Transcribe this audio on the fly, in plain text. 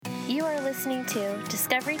You are listening to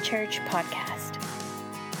Discovery Church Podcast.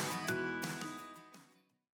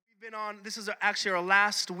 We've been on, this is actually our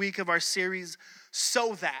last week of our series,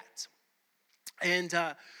 So That. And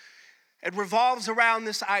it revolves around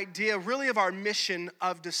this idea really of our mission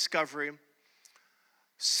of discovery,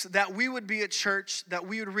 so that we would be a church, that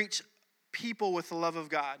we would reach people with the love of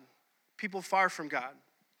God, people far from God.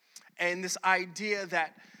 And this idea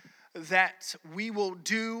that we will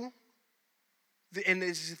do, and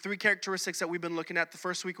there's three characteristics that we've been looking at. The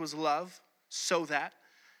first week was love, so that.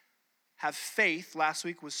 Have faith, last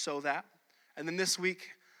week was so that. And then this week,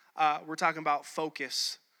 we're talking about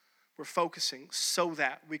focus. We're focusing so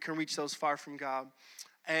that we can reach those far from God.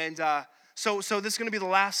 And so this is going to be the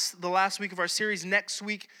last week of our series. Next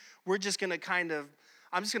week, we're just going to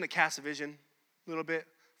I'm just going to cast a vision a little bit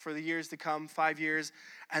for the years to come, 5 years.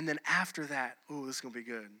 And then after that, this is going to be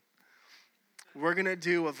good. We're going to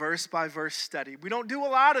do a verse-by-verse study. We don't do a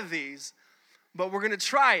lot of these, but we're going to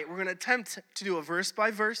try it. We're going to attempt to do a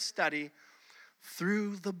verse-by-verse study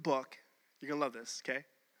through the book. You're going to love this, okay?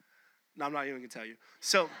 No, I'm not even going to tell you.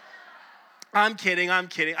 So, I'm kidding.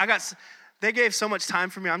 They gave so much time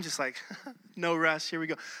for me. I'm just like, no rush. Here we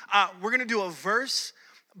go. We're going to do a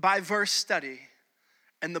verse-by-verse study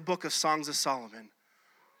in the book of Songs of Solomon.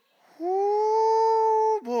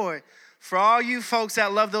 Woo, boy. For all you folks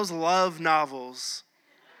that love those love novels,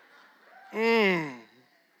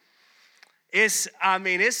 it's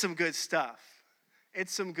some good stuff.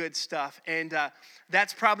 It's some good stuff. And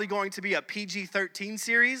that's probably going to be a PG-13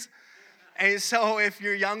 series. And so if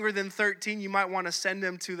you're younger than 13, you might want to send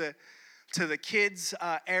them to the kids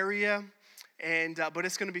area. But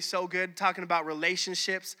it's going to be so good, talking about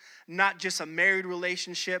relationships, not just a married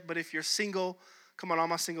relationship, but if you're single, come on, all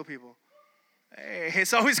my single people. Hey,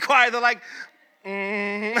 it's always quiet. They're like,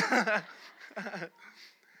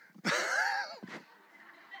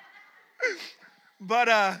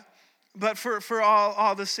 But for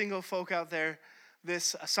all the single folk out there,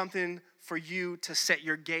 this something for you to set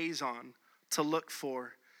your gaze on, to look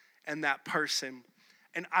for in that person.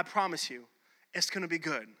 And I promise you, it's going to be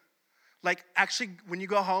good. Like, actually, when you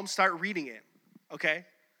go home, start reading it, okay?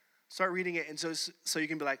 Start reading it, and so you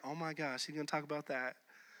can be like, oh my gosh, he's going to talk about that.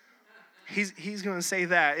 He's going to say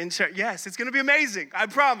that. And yes, it's going to be amazing. I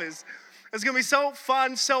promise. It's going to be so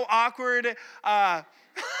fun, so awkward. But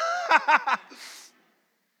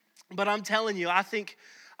I'm telling you, I think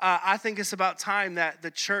it's about time that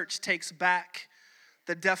the church takes back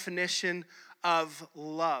the definition of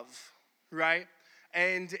love, right?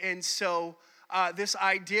 And so this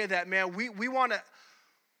idea that, man, we want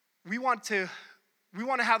to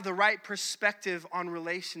have the right perspective on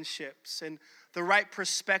relationships and the right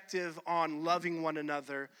perspective on loving one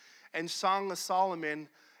another. And Song of Solomon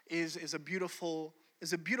is a beautiful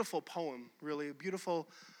poem, really, a beautiful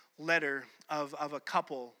letter of a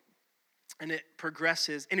couple. And it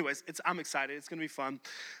progresses. Anyways, I'm excited. It's going to be fun.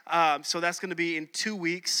 So that's going to be in 2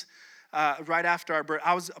 weeks, right after our birthday.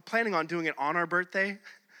 I was planning on doing it on our birthday,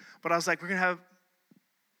 but I was like, we're going to have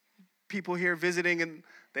people here visiting, and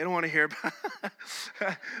they don't want to hear about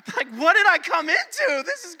like, what did I come into?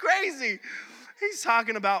 This is crazy. He's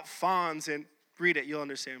talking about fawns, and read it, you'll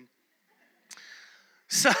understand.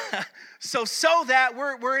 So that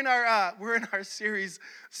we're in our series,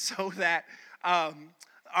 so that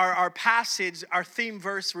our passage, our theme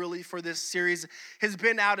verse really for this series has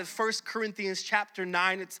been out of 1 Corinthians chapter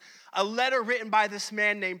 9. It's a letter written by this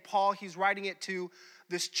man named Paul. He's writing it to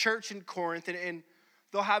this church in Corinth, and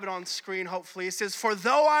they'll have it on screen hopefully. It says, "For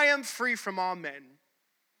though I am free from all men,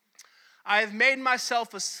 I have made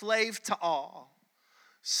myself a slave to all,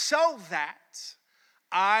 so that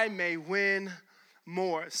I may win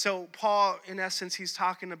more." So Paul, in essence, he's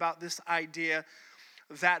talking about this idea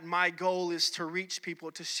that my goal is to reach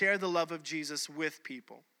people, to share the love of Jesus with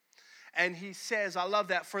people. And he says, I love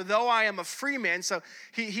that, for though I am a free man, so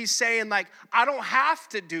he's saying, like, I don't have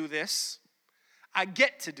to do this, I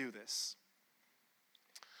get to do this.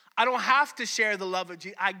 I don't have to share the love of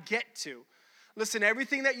Jesus, I get to. Listen,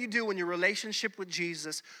 everything that you do in your relationship with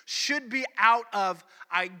Jesus should be out of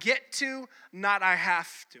I get to, not I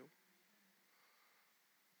have to.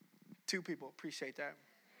 2 people, appreciate that.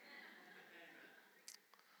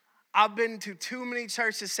 I've been to too many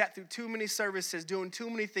churches, sat through too many services, doing too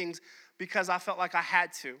many things because I felt like I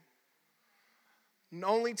had to.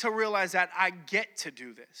 Only to realize that I get to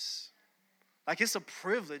do this. Like, it's a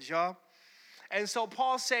privilege, y'all. And so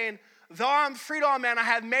Paul's saying, though I'm free to all men, I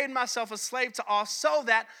have made myself a slave to all so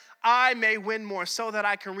that I may win more, so that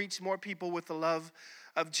I can reach more people with the love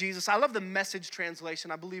of Jesus. I love the Message translation.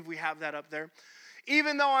 I believe we have that up there.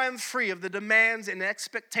 Even though I am free of the demands and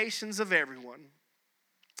expectations of everyone,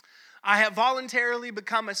 I have voluntarily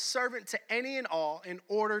become a servant to any and all in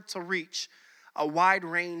order to reach a wide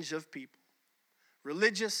range of people.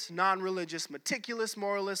 Religious, non-religious, meticulous,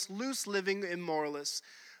 moralists, loose-living immoralists,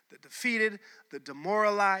 the defeated, the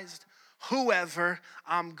demoralized, whoever,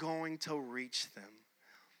 I'm going to reach them.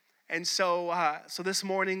 And so this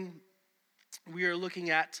morning, we are looking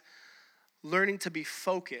at learning to be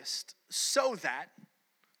focused so that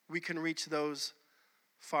we can reach those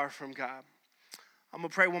far from God. I'm going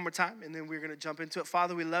to pray one more time, and then we're going to jump into it.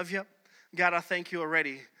 Father, we love you. God, I thank you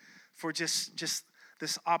already for just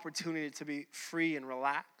this opportunity to be free and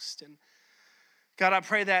relaxed. And God, I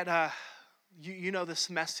pray that you know this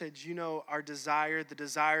message. You know our desire, the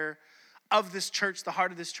desire of this church, the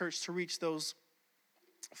heart of this church, to reach those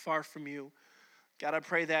far from you. God, I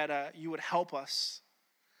pray that you would help us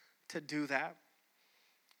to do that.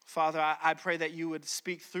 Father, I pray that you would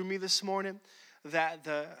speak through me this morning, that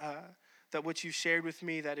that what you shared with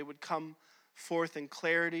me, that it would come forth in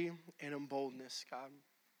clarity and in boldness, God.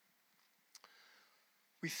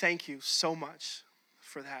 We thank you so much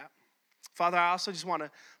for that. Father, I also just want to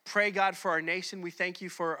pray, God, for our nation. We thank you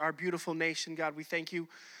for our beautiful nation, God. We thank you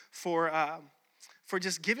for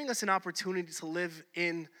just giving us an opportunity to live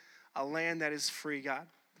in a land that is free, God.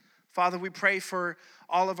 Father, we pray for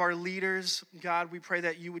all of our leaders, God. We pray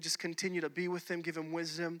that you would just continue to be with them, give them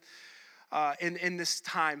wisdom in this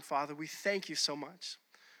time, Father. We thank you so much.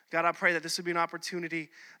 God, I pray that this would be an opportunity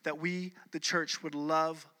that we, the church, would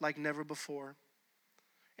love like never before.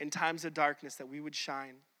 In times of darkness, that we would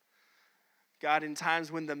shine. God, in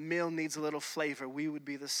times when the meal needs a little flavor, we would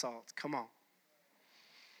be the salt. Come on.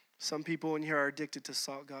 Some people in here are addicted to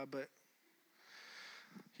salt, God, but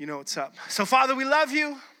you know what's up. So, Father, we love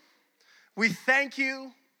you. We thank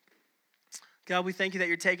you. God, we thank you that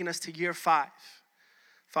you're taking us to year 5.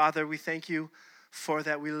 Father, we thank you for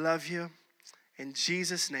that. We love you. In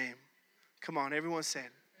Jesus' name. Come on, everyone say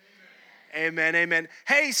it. Amen, amen.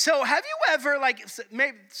 Hey, so have you ever,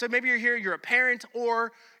 maybe you're here, you're a parent,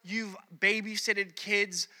 or you've babysitted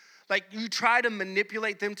kids, you try to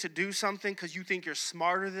manipulate them to do something because you think you're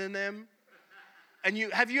smarter than them? And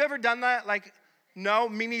have you ever done that? No,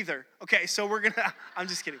 me neither. Okay, so I'm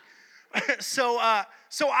just kidding. So I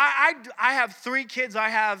have 3 kids. I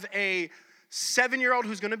have a 7-year-old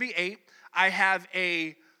who's going to be 8. I have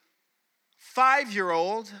a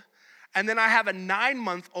 5-year-old. And then I have a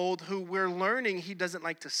 9-month-old who we're learning he doesn't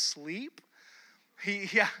like to sleep.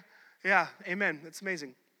 Yeah, amen. That's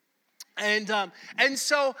amazing. And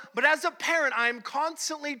so, but as a parent, I'm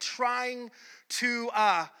constantly trying to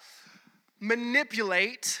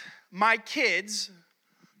manipulate my kids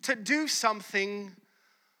to do something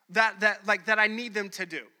that I need them to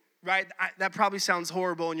do, right? That probably sounds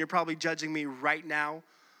horrible, and you're probably judging me right now.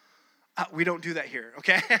 We don't do that here,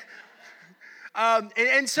 okay?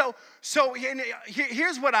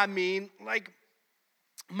 Here's what I mean.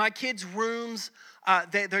 My kids' rooms,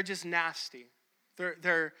 they're just nasty.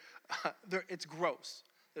 It's gross.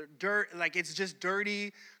 It's just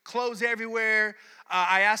dirty, clothes everywhere.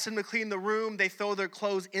 I ask them to clean the room. They throw their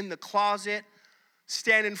clothes in the closet,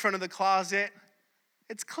 stand in front of the closet.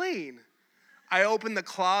 It's clean. I open the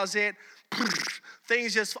closet,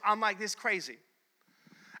 I'm like, this crazy.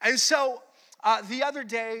 And so the other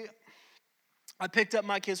day, I picked up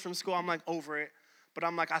my kids from school. I'm over it. But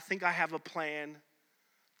I'm I think I have a plan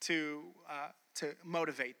to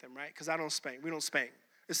motivate them, right? Because I don't spank. We don't spank.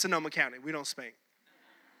 It's Sonoma County. We don't spank.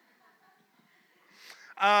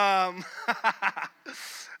 So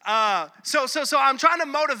I'm trying to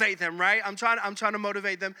motivate them, right? I'm trying to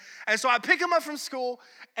motivate them. And so I pick them up from school,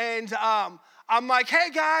 and I'm like, hey,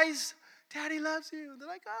 guys, Daddy loves you. They're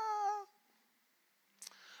like, oh.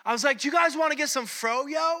 I was like, do you guys want to get some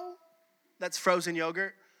Froyo? That's frozen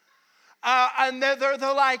yogurt. And they're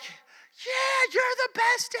like, yeah, you're the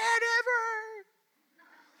best dad ever.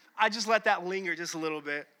 I just let that linger just a little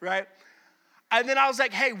bit, right? And then I was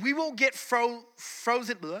like, hey, we will get frozen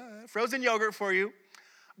yogurt for you.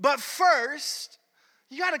 But first,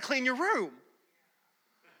 you got to clean your room.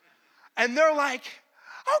 And they're like,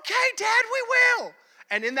 okay, Dad, we will.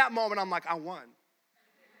 And in that moment, I'm like, I won.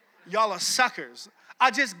 Y'all are suckers. I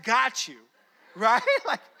just got you, right?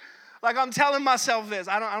 Like I'm telling myself this.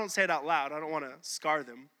 I don't say it out loud. I don't want to scar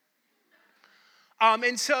them.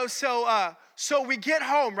 And so we get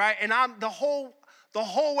home, right? And I'm the whole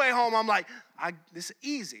way home. I'm like, this is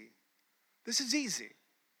easy. This is easy.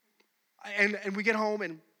 And we get home,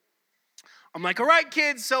 and I'm like, all right,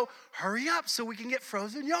 kids. So hurry up so we can get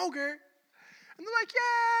frozen yogurt. And they're like,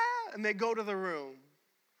 yeah. And they go to the room.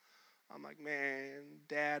 I'm like, man,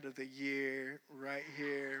 dad of the year right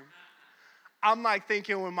here. I'm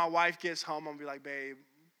thinking when my wife gets home, I'm going to be like, babe,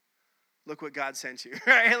 look what God sent you,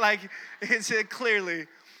 right? Like, it's clearly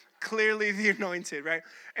the anointed, right?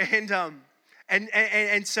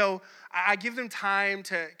 And so I give them time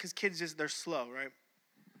to, because kids they're slow, right?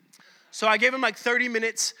 So I gave them like 30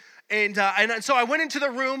 minutes, and so I went into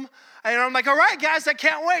the room, and I'm like, all right, guys, I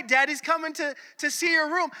can't wait. Daddy's coming to see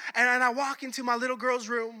your room. And I walk into my little girl's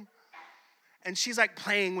room, and she's like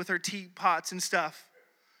playing with her teapots and stuff,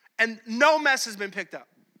 and no mess has been picked up.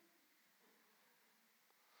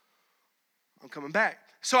 I'm coming back.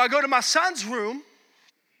 So I go to my son's room.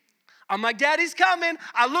 I'm like, Daddy's coming.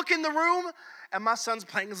 I look in the room, and my son's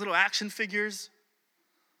playing his little action figures.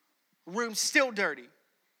 Room's still dirty.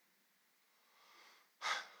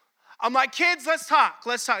 I'm like, kids, let's talk.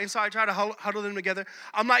 And so I try to huddle them together.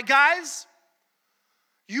 I'm like, guys,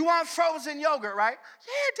 you want frozen yogurt, right?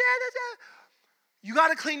 Yeah, Dad. You got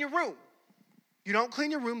to clean your room. You don't clean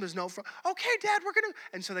your room, there's no okay, Dad, we're going to.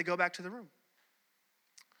 And so they go back to the room.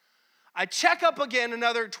 I check up again,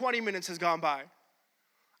 another 20 minutes has gone by.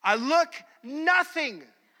 I look, nothing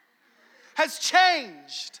has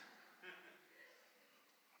changed.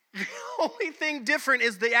 The only thing different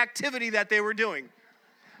is the activity that they were doing.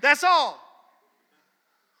 That's all.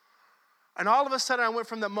 And all of a sudden I went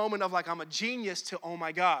from the moment of like, I'm a genius to, oh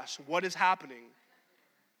my gosh, what is happening?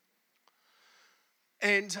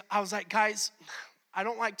 And I was like, guys, I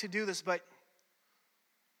don't like to do this, but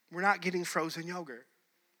we're not getting frozen yogurt.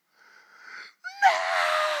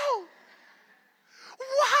 No!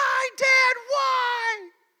 Why, Dad, why?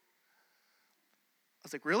 I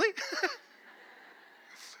was like, really?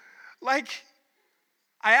 Like,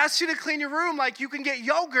 I asked you to clean your room, like you can get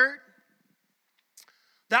yogurt.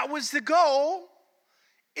 That was the goal.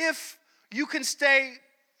 If you can stay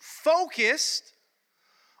focused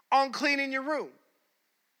on cleaning your room.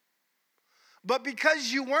 But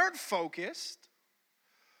because you weren't focused,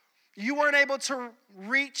 you weren't able to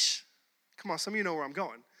reach, come on, some of you know where I'm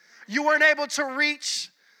going. You weren't able to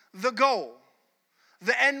reach the goal,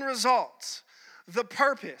 the end result, the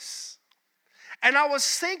purpose. And I was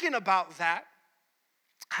thinking about that,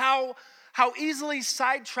 how easily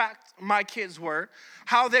sidetracked my kids were,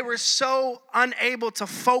 how they were so unable to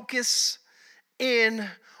focus in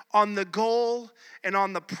on the goal and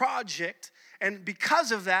on the project. And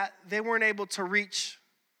because of that, they weren't able to reach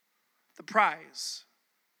the prize,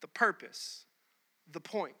 the purpose, the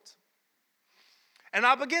point. And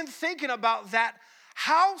I began thinking about that,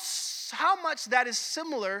 how much that is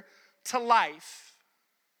similar to life.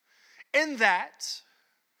 In that,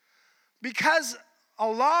 because a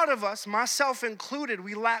lot of us, myself included,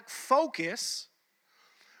 we lack focus,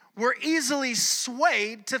 we're easily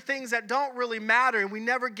swayed to things that don't really matter, and we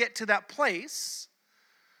never get to that place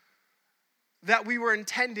that we were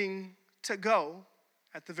intending to go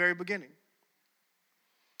at the very beginning.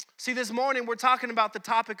 See, this morning we're talking about the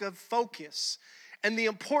topic of focus and the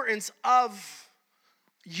importance of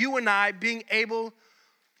you and I being able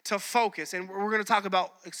to focus. And we're going to talk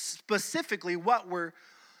about specifically what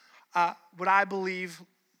I believe,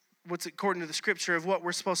 what's according to the scripture of what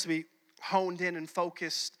we're supposed to be honed in and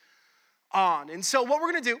focused on. And so what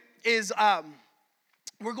we're going to do is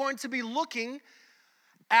we're going to be looking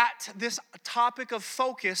at this topic of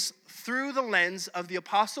focus through the lens of the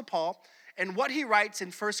Apostle Paul and what he writes in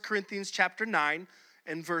 1 Corinthians chapter 9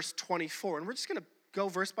 and verse 24. And we're just going to go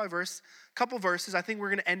verse by verse, a couple verses. I think we're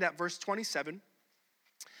going to end at verse 27.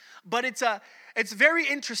 But it's very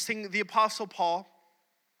interesting, the Apostle Paul,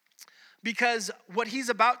 because what he's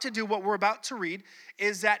about to do, what we're about to read,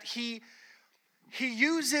 is that he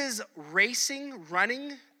uses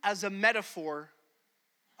running, as a metaphor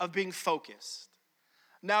of being focused.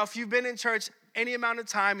 Now, if you've been in church any amount of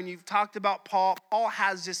time and you've talked about Paul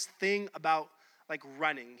has this thing about like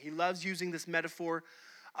running. He loves using this metaphor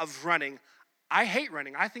of running. I hate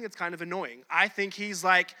running. I think it's kind of annoying. I think he's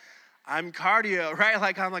like, I'm cardio, right?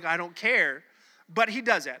 I'm like, I don't care. But he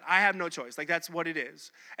does it. I have no choice. Like, that's what it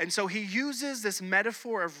is. And so he uses this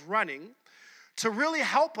metaphor of running to really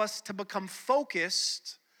help us to become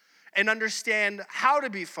focused and understand how to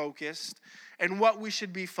be focused and what we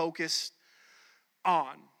should be focused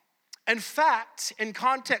on. In fact, in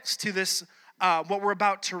context to this, what we're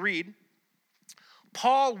about to read,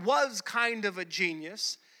 Paul was kind of a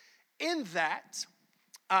genius in that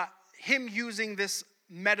him using this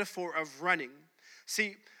metaphor of running.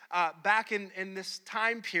 See, back in this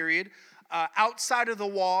time period, outside of the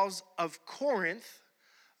walls of Corinth,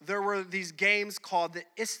 there were these games called the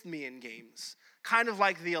Isthmian Games, kind of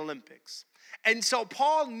like the Olympics. And so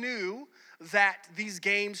Paul knew that these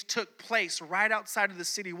games took place right outside of the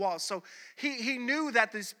city walls. So he knew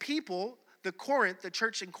that these people, the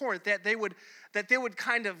church in Corinth, that they would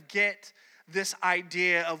kind of get this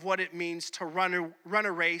idea of what it means to run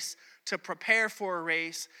a race, to prepare for a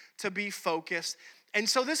race, to be focused. And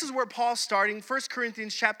so this is where Paul's starting, 1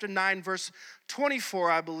 Corinthians chapter 9, verse 24,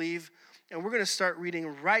 I believe. And we're going to start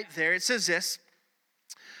reading right there. It says this,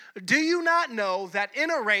 "Do you not know that in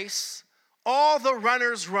a race, all the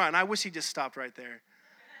runners run?" I wish he just stopped right there.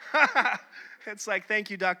 It's like, thank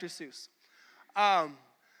you, Dr. Seuss.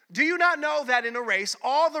 "Do you not know that in a race,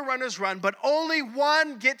 all the runners run, but only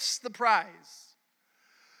one gets the prize?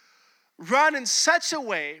 Run in such a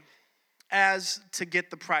way as to get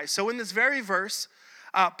the prize." So in this very verse,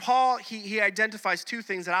 Paul, he identifies two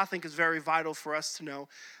things that I think is very vital for us to know.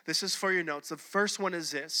 This is for your notes. The first one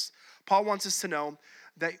is this. Paul wants us to know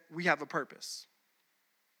that we have a purpose.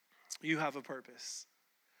 You have a purpose.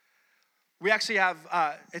 We actually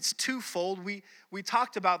have, it's twofold. We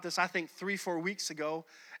talked about this, I think, 3-4 weeks ago.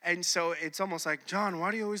 And so it's almost like, John,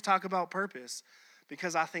 why do you always talk about purpose?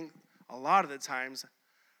 Because I think a lot of the times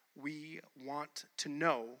we want to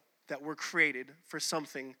know that we're created for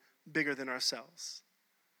something bigger than ourselves.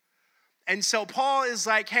 And so Paul is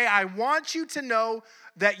like, hey, I want you to know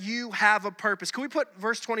that you have a purpose. Can we put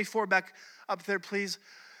verse 24 back up there, please?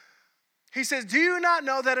 He says, "Do you not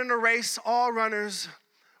know that in a race all runners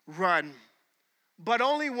run, but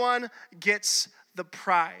only one gets the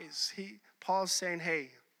prize?" Paul's saying,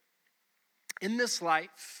 hey, in this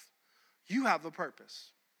life, you have a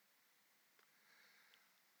purpose.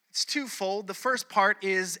 It's twofold. The first part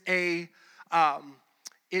is it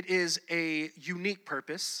is a unique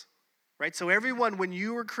purpose, right? So everyone, when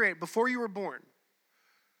you were created, before you were born,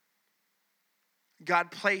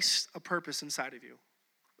 God placed a purpose inside of you,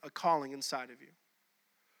 a calling inside of you.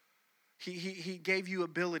 He gave you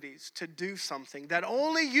abilities to do something that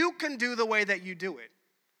only you can do the way that you do it.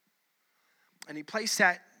 And he placed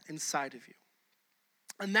that inside of you.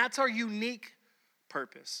 And that's our unique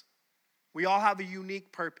purpose. We all have a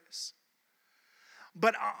unique purpose.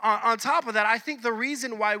 But on top of that, I think the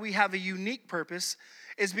reason why we have a unique purpose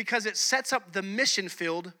is because it sets up the mission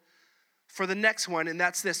field for the next one, and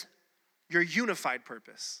that's this, your unified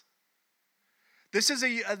purpose. This is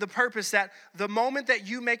the purpose that the moment that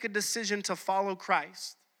you make a decision to follow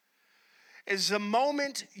Christ is the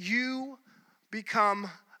moment you become,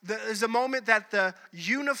 is the moment that the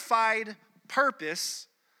unified purpose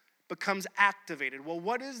becomes activated. Well,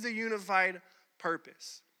 what is the unified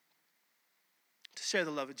purpose? To share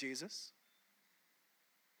the love of Jesus.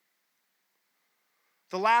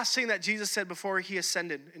 The last thing that Jesus said before he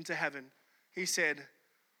ascended into heaven, he said,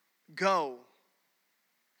 "Go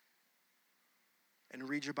and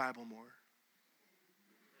read your Bible more."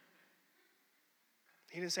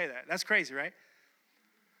 He didn't say that. That's crazy, right?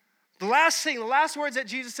 The last words that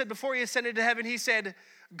Jesus said before he ascended to heaven, he said,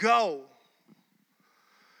 "Go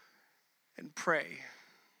and pray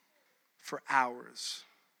for hours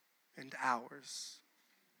and hours."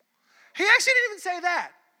 He actually didn't even say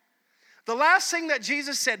that. The last thing that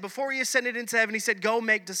Jesus said before he ascended into heaven, he said, "Go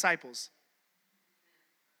make disciples."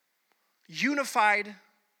 Unified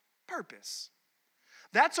purpose.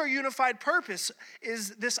 That's our unified purpose,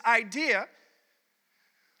 is this idea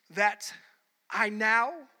that I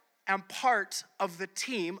now am part of the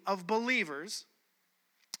team of believers,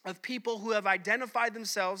 of people who have identified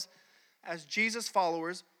themselves as Jesus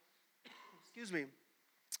followers,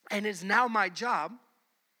 and it's now my job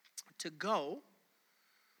to go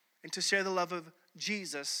and to share the love of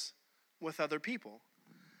Jesus with other people.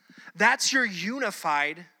 That's your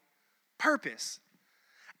unified purpose.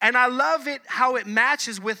 And I love it how it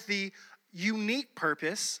matches with the unique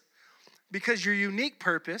purpose, because your unique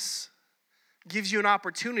purpose gives you an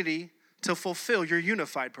opportunity to fulfill your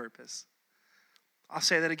unified purpose. I'll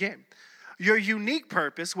say that again. Your unique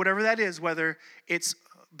purpose, whatever that is, whether it's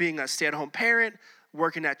being a stay-at-home parent,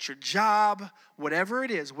 working at your job, whatever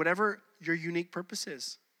it is, whatever your unique purpose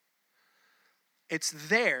is, it's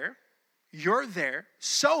there, you're there,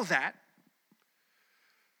 so that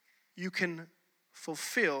you can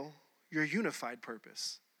fulfill your unified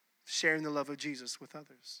purpose, sharing the love of Jesus with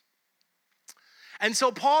others. And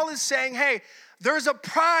so Paul is saying, hey, there's a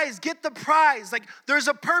prize, get the prize. Like, there's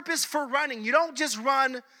a purpose for running. You don't just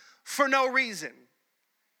run for no reason.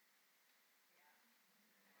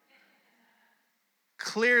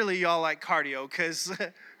 Clearly y'all like cardio,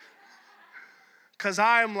 because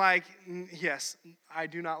I'm like, yes, I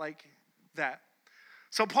do not like that.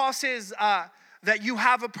 So Paul says that you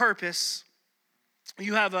have a purpose.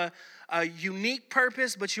 You have a unique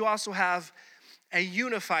purpose, but you also have a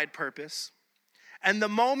unified purpose. And the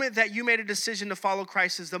moment that you made a decision to follow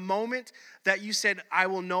Christ is the moment that you said, I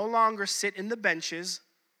will no longer sit in the benches,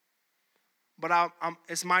 but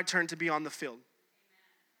it's my turn to be on the field.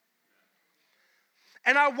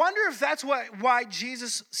 And I wonder if that's why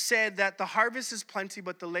Jesus said that the harvest is plenty,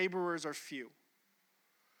 but the laborers are few.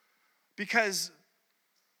 Because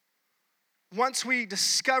once we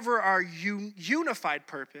discover our unified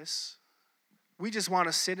purpose, we just want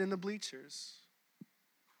to sit in the bleachers.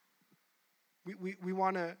 We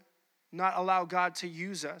want to not allow God to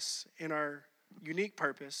use us in our unique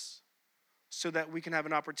purpose so that we can have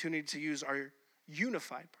an opportunity to use our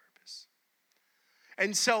unified purpose.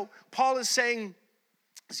 And so Paul is saying,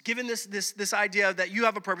 he's given this idea that you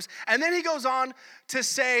have a purpose. And then he goes on to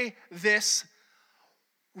say this,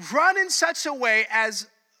 run in such a way as,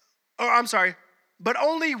 but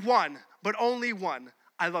only one.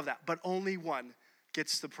 I love that. But only one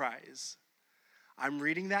gets the prize. I'm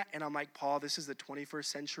reading that and I'm like, Paul, this is the 21st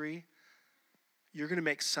century. You're going to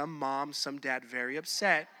make some mom, some dad very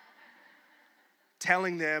upset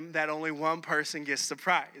telling them that only one person gets the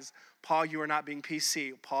prize. Paul, you are not being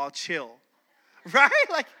PC. Paul, chill. Right?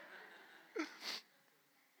 Like,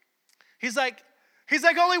 he's like,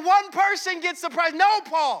 only one person gets the prize. No,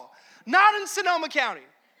 Paul, not in Sonoma County.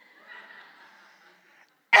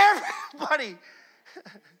 Everybody,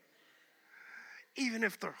 even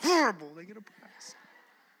if they're horrible, they get a prize.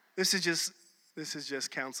 This is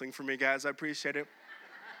just counseling for me, guys. I appreciate it.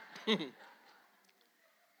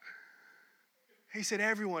 He said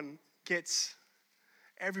everyone gets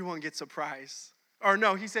a prize. Or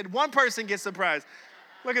no, he said one person gets the prize.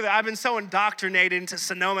 Look at that. I've been so indoctrinated into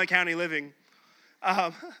Sonoma County living.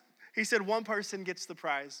 He said one person gets the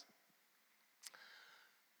prize.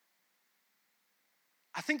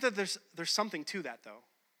 I think that there's something to that, though.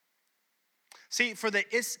 See, for the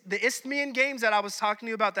Isthmian Games that I was talking to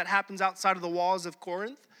you about that happens outside of the walls of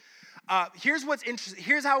Corinth, here's what's interesting.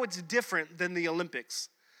 Here's how it's different than the Olympics.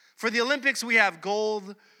 For the Olympics, we have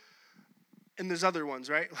gold, and there's other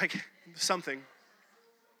ones, right? Like something.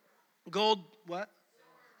 Gold, what?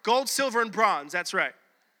 Gold, silver, and bronze. That's right.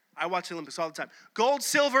 I watch the Olympics all the time. Gold,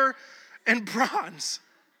 silver, and bronze.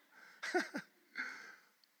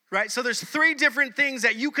 Right? So there's 3 different things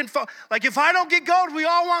that you can, like if I don't get gold, we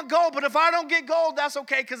all want gold. But if I don't get gold, that's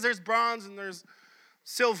okay because there's bronze and there's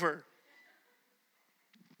silver.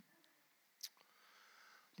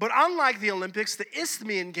 But unlike the Olympics, the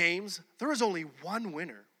Isthmian Games, there was only one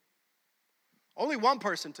winner. Only one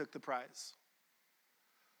person took the prize.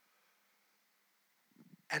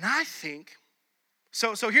 And I think,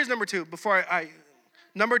 so here's number 2.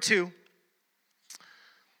 Number 2,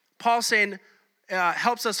 Paul's saying,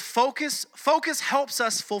 helps us focus. Focus helps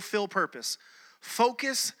us fulfill purpose.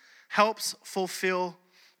 Focus helps fulfill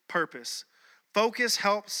purpose. Focus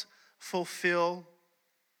helps fulfill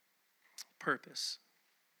purpose.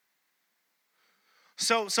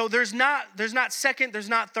 So there's not second, there's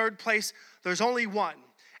not third place, there's only one.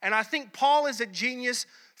 And I think Paul is a genius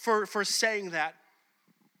for saying that.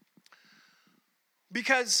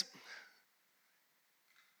 Because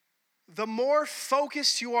the more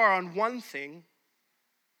focused you are on one thing,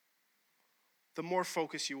 the more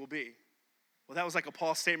focused you will be. Well, that was like a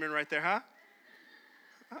Paul statement right there, huh?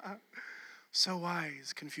 So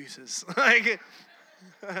wise, Confucius. Like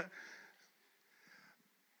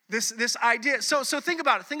this idea. So think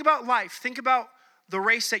about it. Think about life. Think about the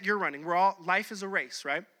race that you're running. Life is a race,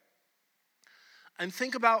 right? And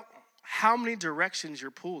think about how many directions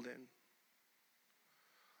you're pulled in.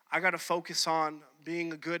 I got to focus on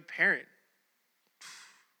being a good parent.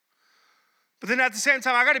 But then at the same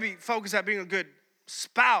time, I got to be focused at being a good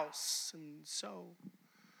spouse.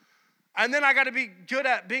 And then I got to be good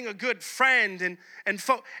at being a good friend. And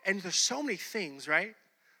there's so many things, right?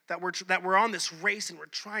 That we're on this race and we're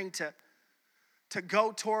trying to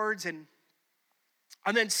go towards. And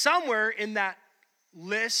then somewhere in that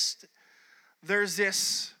list, there's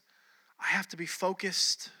this, I have to be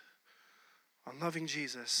focused on loving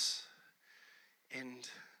Jesus and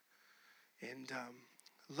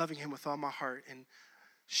loving him with all my heart and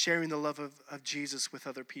sharing the love of Jesus with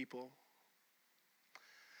other people.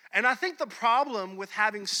 And I think the problem with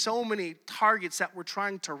having so many targets that we're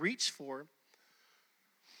trying to reach for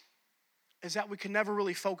is that we can never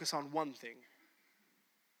really focus on one thing.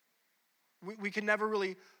 We can never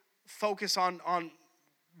really focus on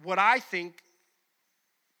what I think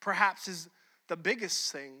perhaps is the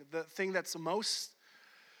biggest thing, the thing that's the most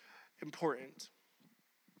important.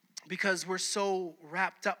 Because we're so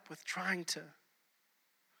wrapped up with trying to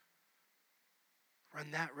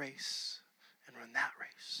run that race and run that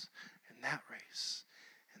race and that race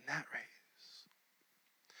and that race.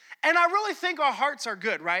 And I really think our hearts are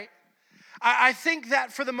good, right? I think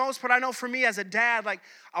that for the most part, I know for me as a dad, like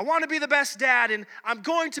I want to be the best dad, and I'm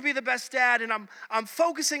going to be the best dad, and I'm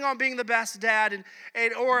focusing on being the best dad,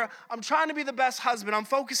 or I'm trying to be the best husband. I'm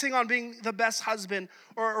focusing on being the best husband,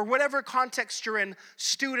 or whatever context you're in,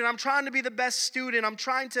 student. I'm trying to be the best student. I'm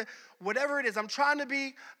trying to, whatever it is, I'm trying to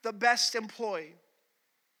be the best employee.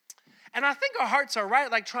 And I think our hearts are right,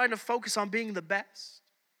 like trying to focus on being the best.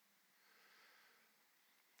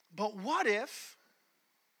 But what if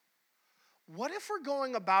we're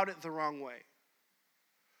going about it the wrong way?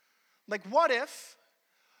 Like, what if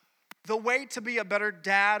the way to be a better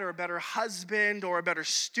dad or a better husband or a better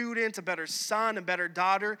student, a better son, a better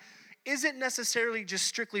daughter, isn't necessarily just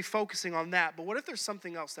strictly focusing on that, but what if there's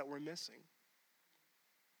something else that we're missing?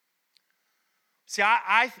 See,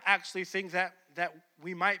 I actually think that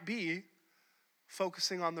we might be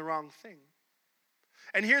focusing on the wrong thing.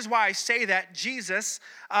 And here's why I say that. Jesus,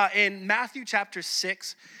 in Matthew chapter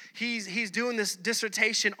 6, he's doing this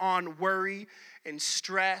dissertation on worry and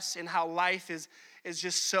stress and how life is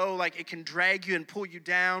just so, like, it can drag you and pull you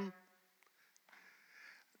down.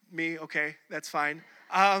 Me, okay, that's fine.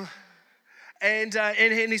 And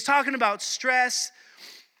he's talking about stress.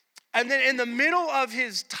 And then in the middle of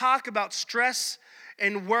his talk about stress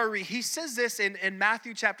and worry, he says this in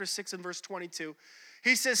Matthew chapter 6 and verse 22.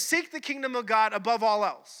 He says, seek the kingdom of God above all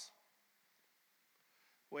else.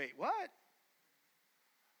 Wait, what?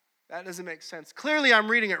 That doesn't make sense. Clearly, I'm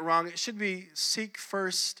reading it wrong. It should be seek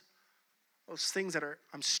first those things that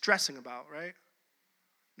I'm stressing about, right?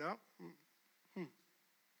 No?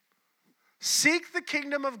 Seek the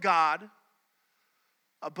kingdom of God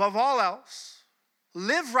above all else.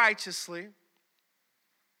 Live righteously.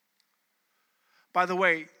 By the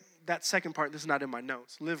way, that second part, this is not in my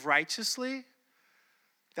notes. Live righteously.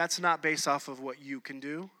 That's not based off of what you can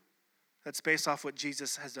do. That's based off what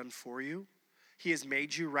Jesus has done for you. He has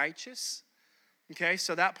made you righteous. Okay,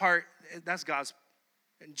 so that part, that's God's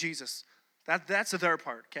and Jesus. That's the third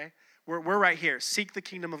part, okay? We're right here. Seek the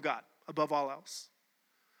kingdom of God above all else.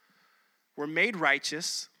 We're made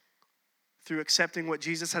righteous through accepting what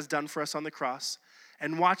Jesus has done for us on the cross.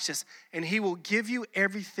 And watch this. And he will give you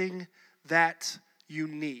everything that you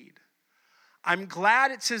need. I'm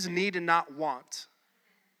glad it says need and not want.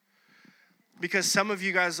 Because some of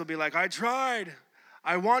you guys will be like, I tried.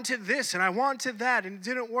 I wanted this and I wanted that and it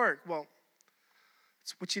didn't work. Well,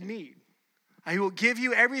 it's what you need. He will give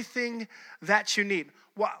you everything that you need.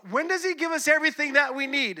 When does he give us everything that we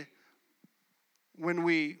need? When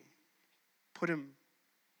we put him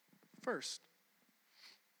first.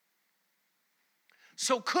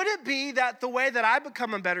 So could it be that the way that I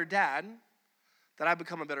become a better dad, that I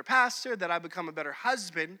become a better pastor, that I become a better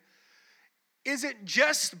husband, isn't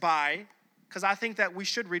just by, because I think that we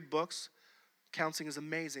should read books. Counseling is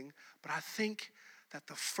amazing. But I think that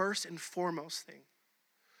the first and foremost thing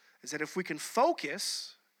is that if we can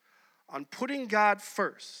focus on putting God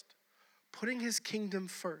first, putting his kingdom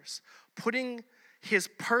first, putting his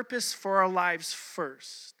purpose for our lives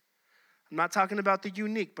first. I'm not talking about the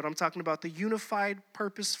unique, but I'm talking about the unified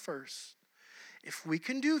purpose first. If we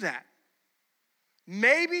can do that,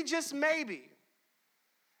 maybe, just maybe,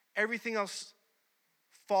 everything else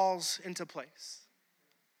falls into place.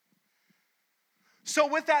 So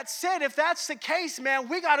with that said, if that's the case, man,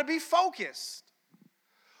 we got to be focused.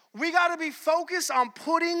 We got to be focused on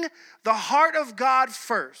putting the heart of God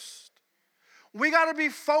first. We got to be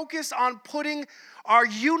focused on putting our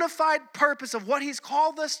unified purpose of what he's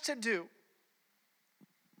called us to do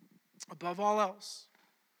above all else.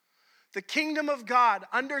 The kingdom of God,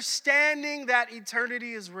 understanding that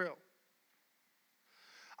eternity is real.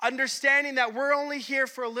 Understanding that we're only here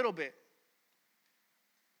for a little bit.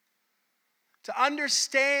 To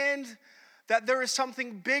understand that there is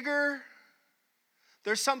something bigger,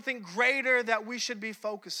 there's something greater that we should be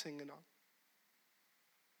focusing on.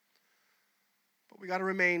 But we got to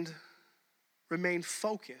remain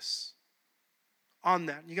focused on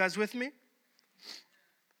that. You guys with me?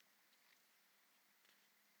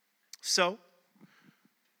 So,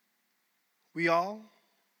 we all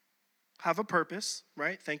have a purpose,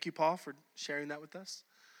 right? Thank you, Paul, for sharing that with us.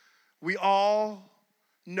 We all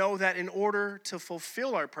know that in order to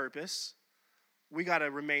fulfill our purpose, we got to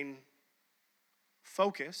remain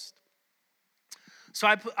focused.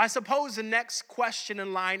 So I suppose the next question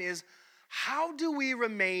in line is, how do we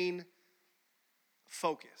remain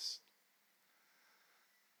focused?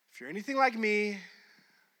 If you're anything like me,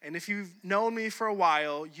 and if you've known me for a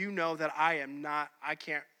while, you know that I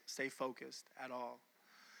can't stay focused at all.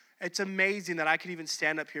 It's amazing that I can even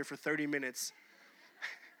stand up here for 30 minutes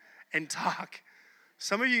and talk.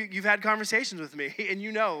 Some of you, you've had conversations with me, and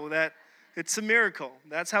you know that It's a miracle.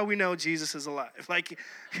 That's how we know Jesus is alive. Like,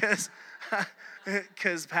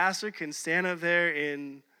 because Pastor can stand up there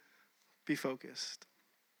and be focused.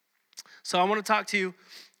 So I want to talk to you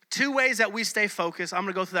 2 ways that we stay focused. I'm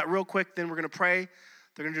going to go through that real quick. Then we're going to pray.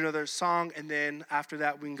 They're going to do another song. And then after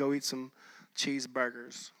that, we can go eat some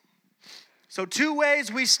cheeseburgers. So 2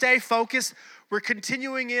 ways we stay focused. We're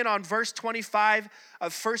continuing in on verse 25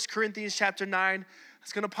 of 1 Corinthians chapter 9.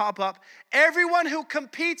 It's going to pop up. Everyone who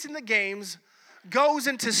competes in the games goes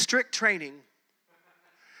into strict training.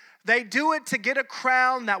 They do it to get a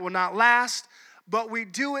crown that will not last, but we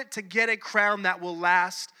do it to get a crown that will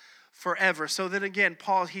last forever. So then again,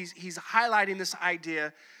 Paul, he's highlighting this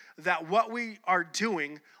idea that what we are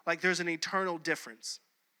doing, like there's an eternal difference.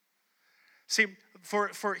 See,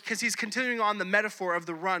 because he's continuing on the metaphor of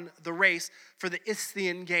the race for the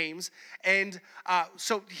Isthmian Games. And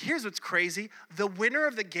so here's what's crazy. The winner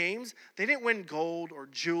of the games, they didn't win gold or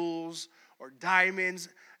jewels or diamonds.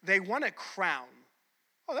 They won a crown.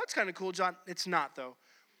 Oh, that's kind of cool, John. It's not, though.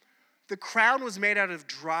 The crown was made out of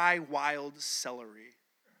dry, wild celery.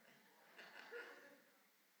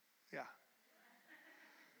 Yeah.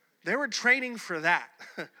 They were training for that.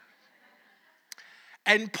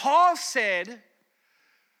 And Paul said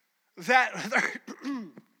that,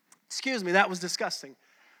 excuse me, that was disgusting.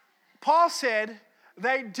 Paul said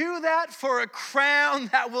they do that for a crown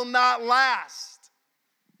that will not last.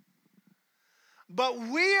 But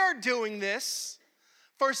we are doing this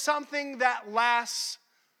for something that lasts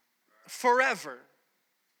forever.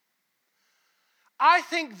 I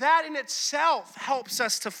think that in itself helps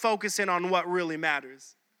us to focus in on what really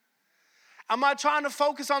matters. Am I trying to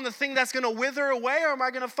focus on the thing that's going to wither away, or am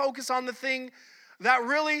I going to focus on the thing that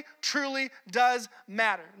really, truly does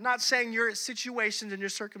matter? I'm not saying your situations and your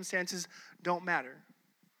circumstances don't matter.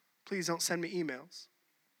 Please don't send me emails.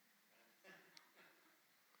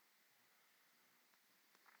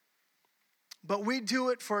 But we do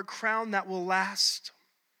it for a crown that will last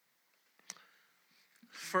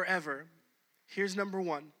forever. Here's number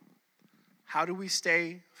 1. How do we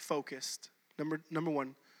stay focused? Number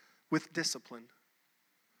 1, with discipline.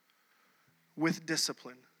 With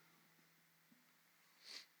discipline.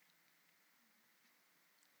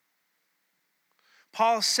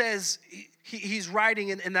 Paul says, he's writing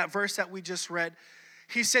in that verse that we just read,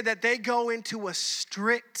 he said that they go into a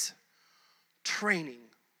strict training.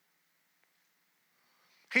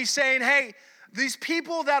 He's saying, hey, these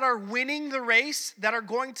people that are winning the race, that are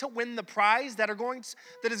going to win the prize, that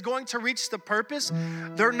is going to reach the purpose,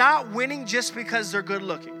 they're not winning just because they're good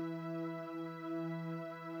looking.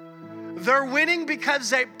 They're winning because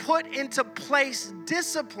they put into place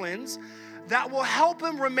disciplines that will help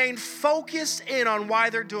them remain focused in on why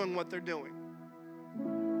they're doing what they're doing.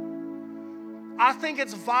 I think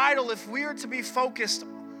it's vital if we are to be focused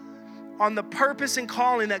on the purpose and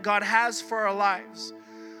calling that God has for our lives,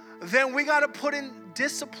 then we got to put in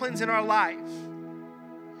disciplines in our life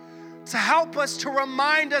to help us, to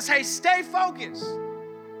remind us, hey, stay focused.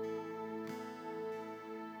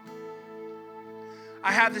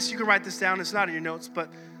 I have this, you can write this down, it's not in your notes, but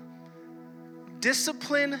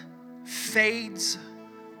discipline fades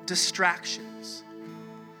distractions.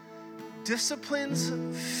 Disciplines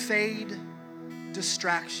fade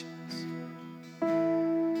distractions.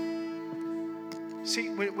 See,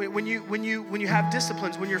 when you have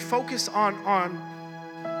disciplines, when you're focused on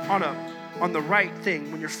the right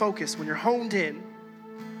thing, when you're focused, when you're honed in,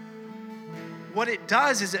 what it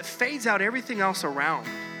does is it fades out everything else around.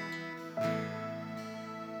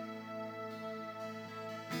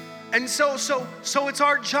 And so it's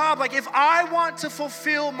our job, like if I want to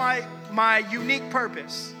fulfill my unique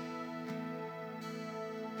purpose,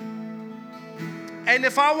 and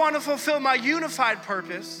if I want to fulfill my unified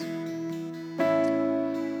purpose,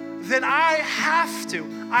 then I have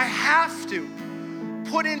to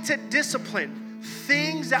put into discipline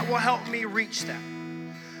things that will help me reach that.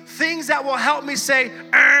 Things that will help me say,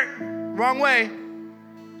 wrong way.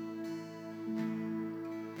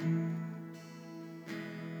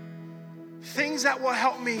 Things that will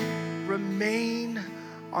help me remain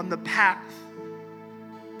on the path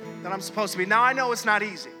that I'm supposed to be. Now, I know it's not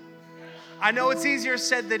easy. I know it's easier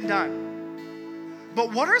said than done.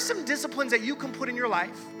 But what are some disciplines that you can put in your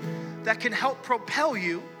life that can help propel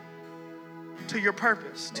you to your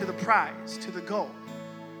purpose, to the prize, to the goal?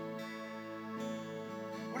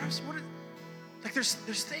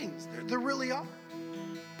 There's things. There really are.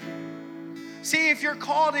 See, if you're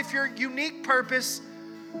called, if your unique purpose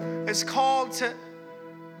is called to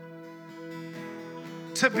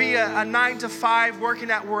be a 9-to-5 working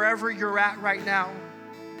at wherever you're at right now,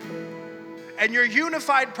 and your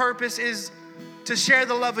unified purpose is to share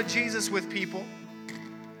the love of Jesus with people,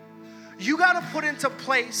 you got to put into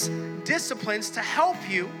place disciplines to help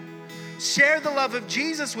you share the love of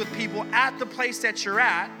Jesus with people at the place that you're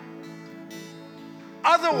at.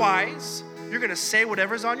 Otherwise, you're going to say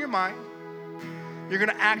whatever's on your mind. You're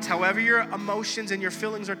going to act however your emotions and your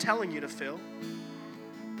feelings are telling you to feel.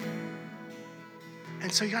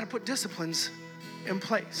 And so you got to put disciplines in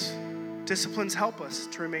place. Disciplines help us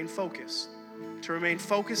to remain focused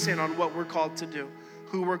in on what we're called to do,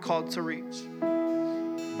 who we're called to reach.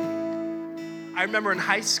 I remember in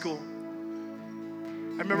high school,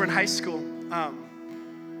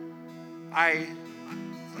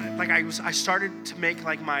 I started to make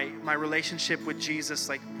like my relationship with Jesus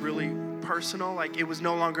like really personal. Like it was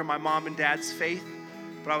no longer my mom and dad's faith,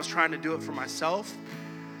 but I was trying to do it for myself.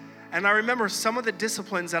 And I remember some of the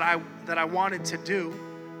disciplines that I wanted to do,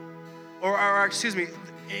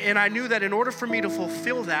 and I knew that in order for me to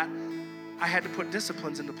fulfill that, I had to put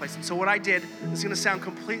disciplines into place. And so what I did, is going to sound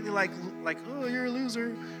completely like, oh, you're a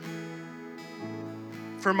loser.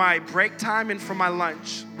 For my break time and for my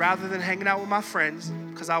lunch, rather than hanging out with my friends,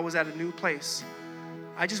 because I was at a new place,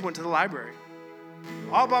 I just went to the library,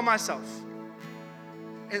 all by myself.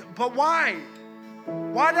 But why?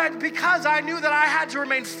 Why did I? Because I knew that I had to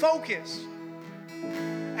remain focused.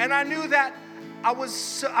 And I knew that I was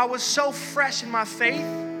so fresh in my faith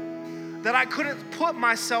that I couldn't put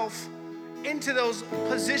myself into those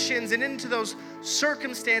positions and into those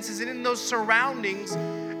circumstances and in those surroundings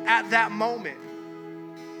at that moment.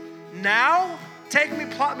 Now,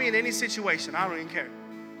 plot me in any situation. I don't even care.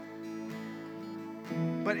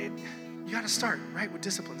 But you got to start, right, with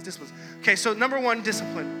disciplines. Okay, so number one,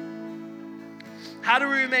 discipline. How do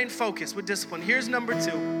we remain focused with discipline? Here's number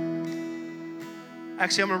two.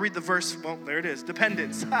 Actually, I'm going to read the verse. Well, there it is.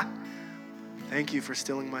 Dependence. Thank you for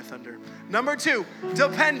stealing my thunder. Number two,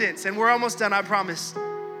 dependence. And we're almost done, I promise.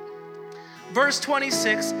 Verse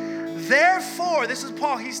 26, therefore, this is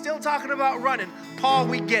Paul. He's still talking about running. Paul,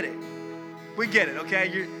 we get it. We get it,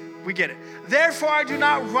 okay? We get it. Therefore, I do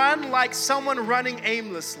not run like someone running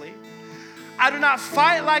aimlessly. I do not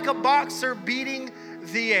fight like a boxer beating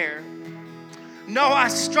the air. No, I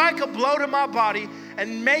strike a blow to my body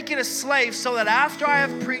and make it a slave so that after I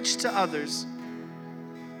have preached to others,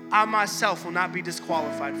 I myself will not be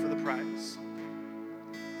disqualified for the prize.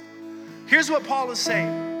 Here's what Paul is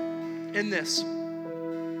saying in this.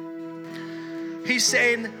 He's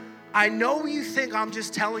saying, I know you think I'm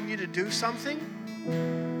just telling you to do something,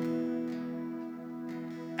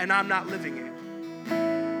 and I'm not living it.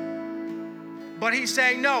 But he's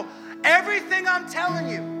saying, no, everything I'm telling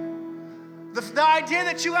you, the idea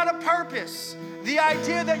that you got a purpose, the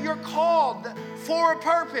idea that you're called for a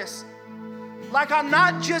purpose, like I'm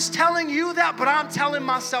not just telling you that, but I'm telling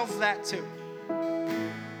myself that too.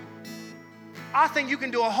 I think you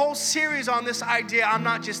can do a whole series on this idea. I'm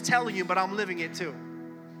not just telling you, but I'm living it too.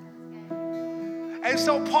 And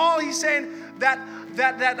so Paul, he's saying that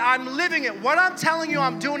I'm living it. What I'm telling you,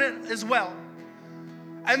 I'm doing it as well.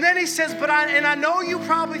 And then he says, I know you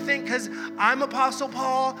probably think, because I'm Apostle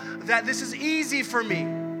Paul, that this is easy for me.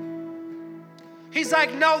 He's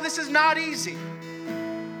like, no, this is not easy.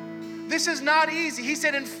 This is not easy. He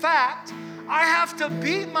said, in fact, I have to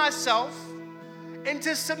beat myself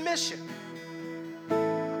into submission.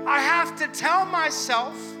 I have to tell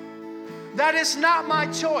myself that it's not my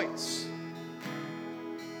choice.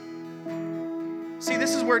 See,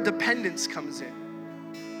 this is where dependence comes in.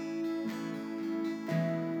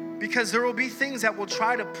 Because there will be things that will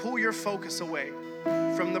try to pull your focus away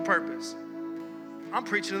from the purpose. I'm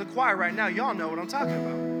preaching to the choir right now. Y'all know what I'm talking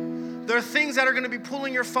about. There are things that are going to be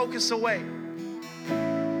pulling your focus away.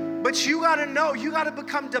 But you got to know, you got to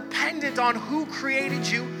become dependent on who created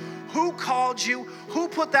you, who called you, who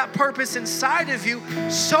put that purpose inside of you,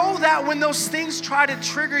 so that when those things try to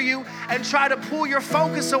trigger you and try to pull your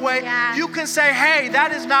focus away, you can say, hey,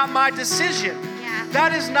 that is not my decision.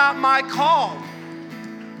 That is not my call.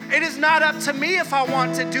 It is not up to me if I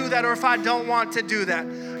want to do that or if I don't want to do that.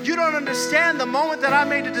 You don't understand, the moment that I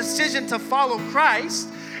made a decision to follow Christ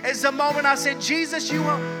is the moment I said, Jesus, you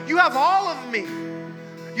have all of me.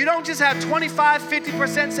 You don't just have 25,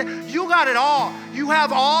 50%. You got it all. You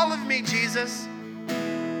have all of me, Jesus.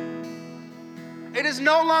 It is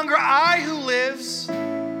no longer I who lives,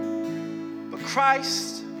 but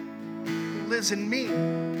Christ who lives in me.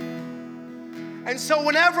 And so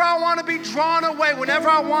whenever I want to be drawn away, whenever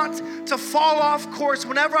I want to fall off course,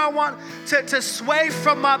 whenever I want to sway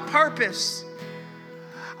from my purpose,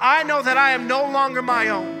 I know that I am no longer my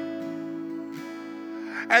own.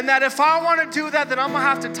 And that if I want to do that, then I'm going to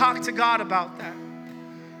have to talk to God about that.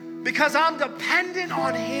 Because I'm dependent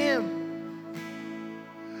on Him.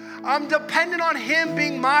 I'm dependent on Him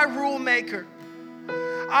being my rule maker.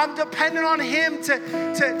 I'm dependent on Him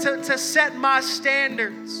to set my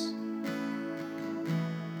standards.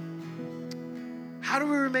 How do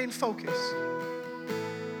we remain focused?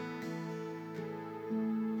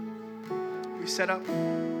 We set up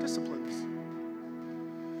disciplines.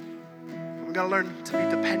 We got to learn to be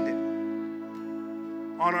dependent.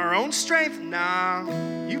 On our own strength?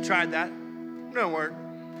 Nah, you tried that. It don't work.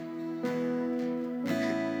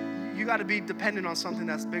 You got to be dependent on something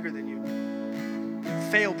that's bigger than you.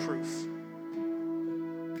 Fail-proof.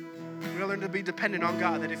 We got to learn to be dependent on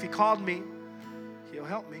God, that if He called me, He'll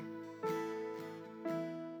help me.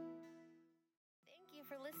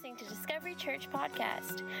 For listening to Discovery Church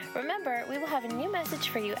Podcast. Remember, we will have a new message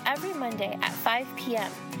for you every Monday at 5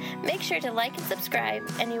 p.m. Make sure to like and subscribe,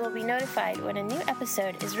 and you will be notified when a new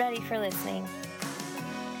episode is ready for listening.